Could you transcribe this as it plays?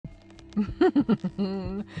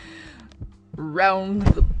Round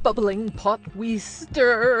the bubbling pot we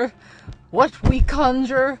stir. What we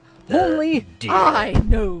conjure, only dear, I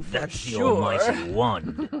know for That's the sure. almighty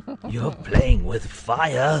wand. You're playing with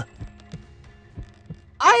fire?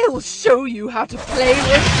 I'll show you how to play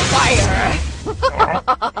with fire.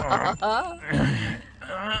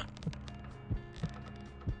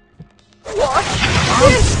 What?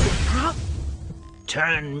 This?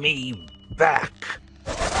 Turn me back.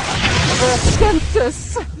 The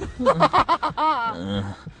census.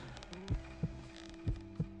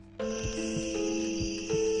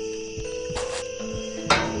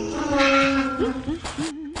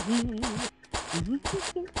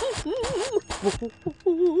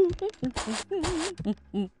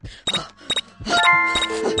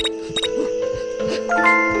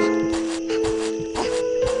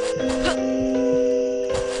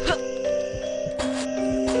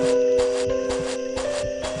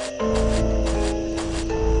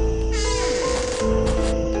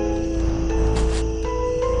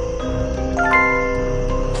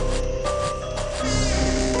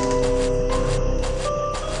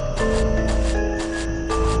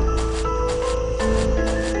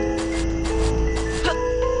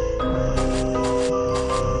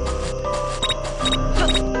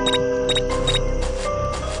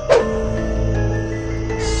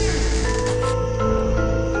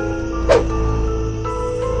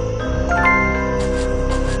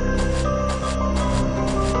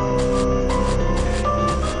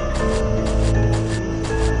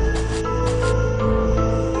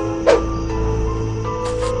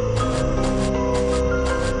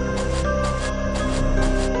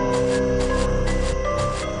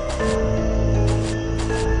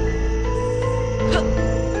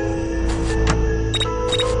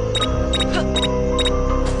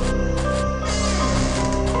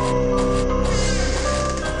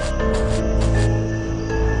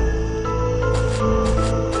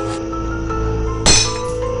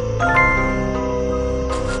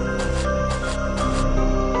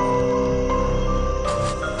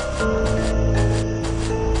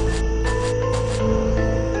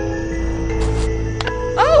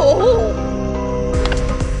 Oh!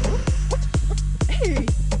 Hey,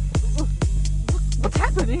 what's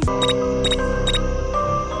happening?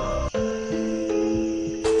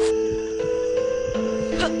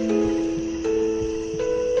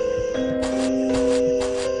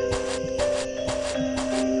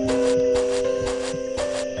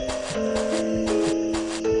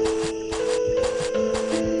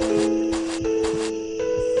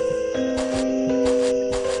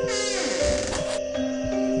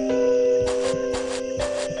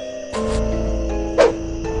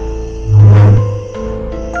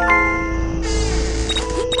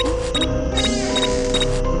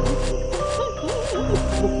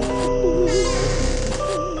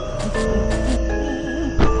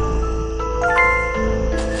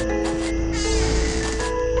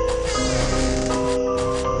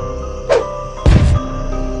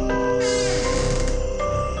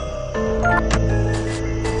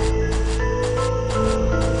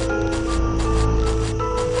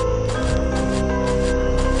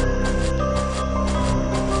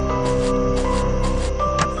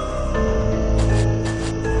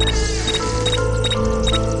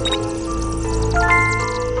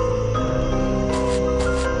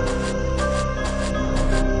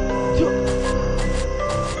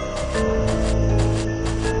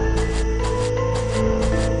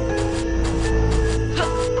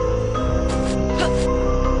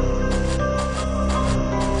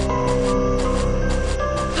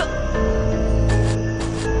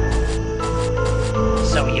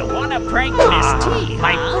 Prank Miss T,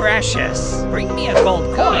 my precious. Bring me a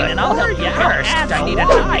gold coin and I'll help you first. I need a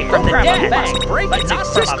knife from the dead. But not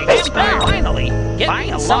from a vampire. Finally, get me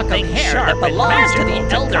a lock of hair that belongs to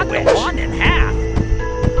the Elder Witch. The wand in half.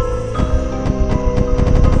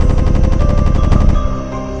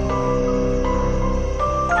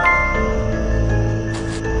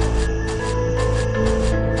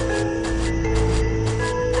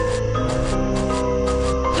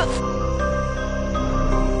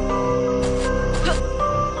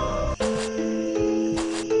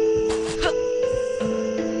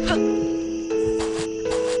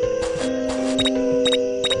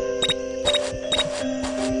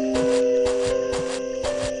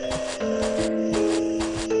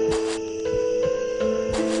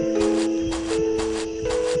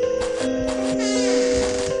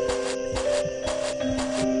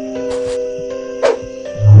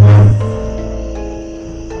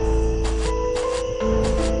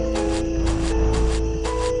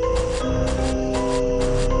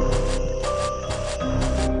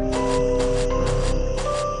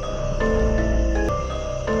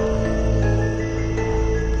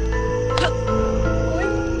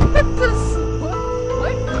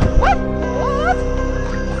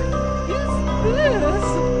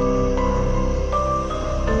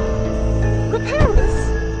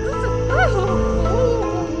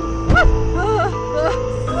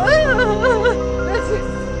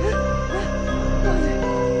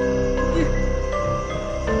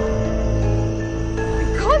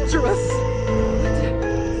 dangerous!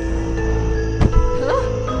 Huh?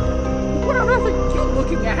 What on earth are you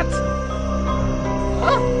looking at?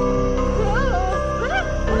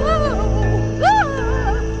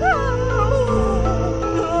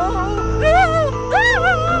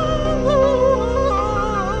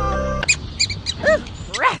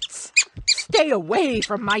 Rats! Stay away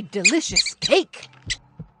from my delicious cake!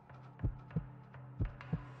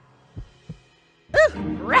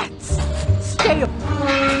 Rats! Stay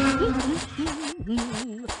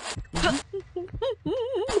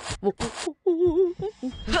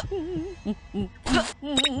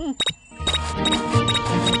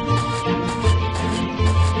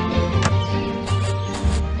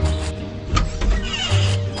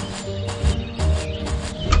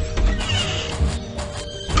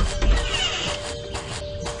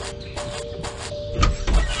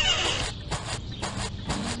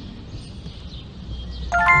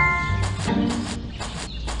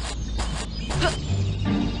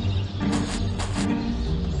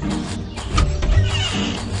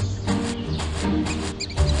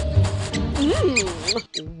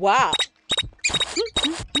Wow.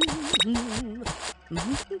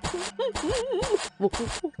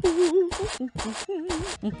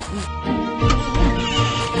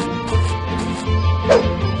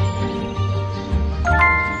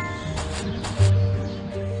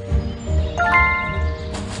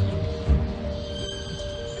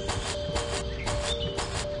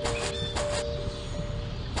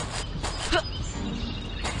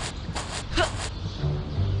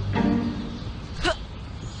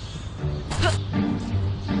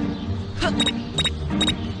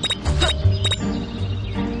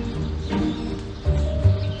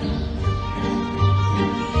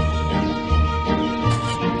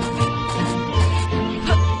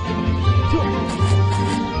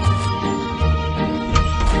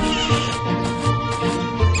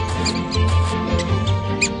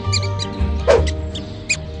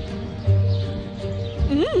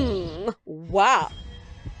 Wow.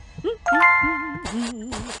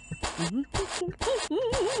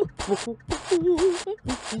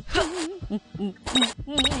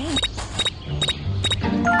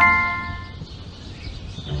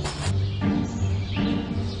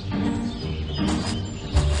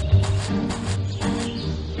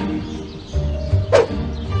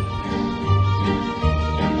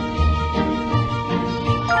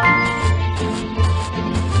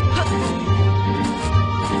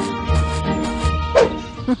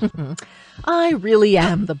 I really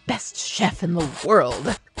am the best chef in the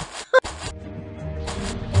world.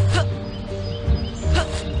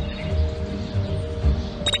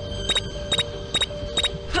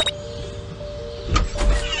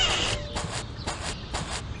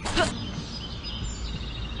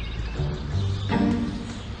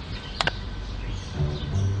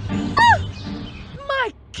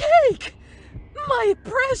 My cake! My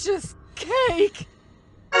precious cake!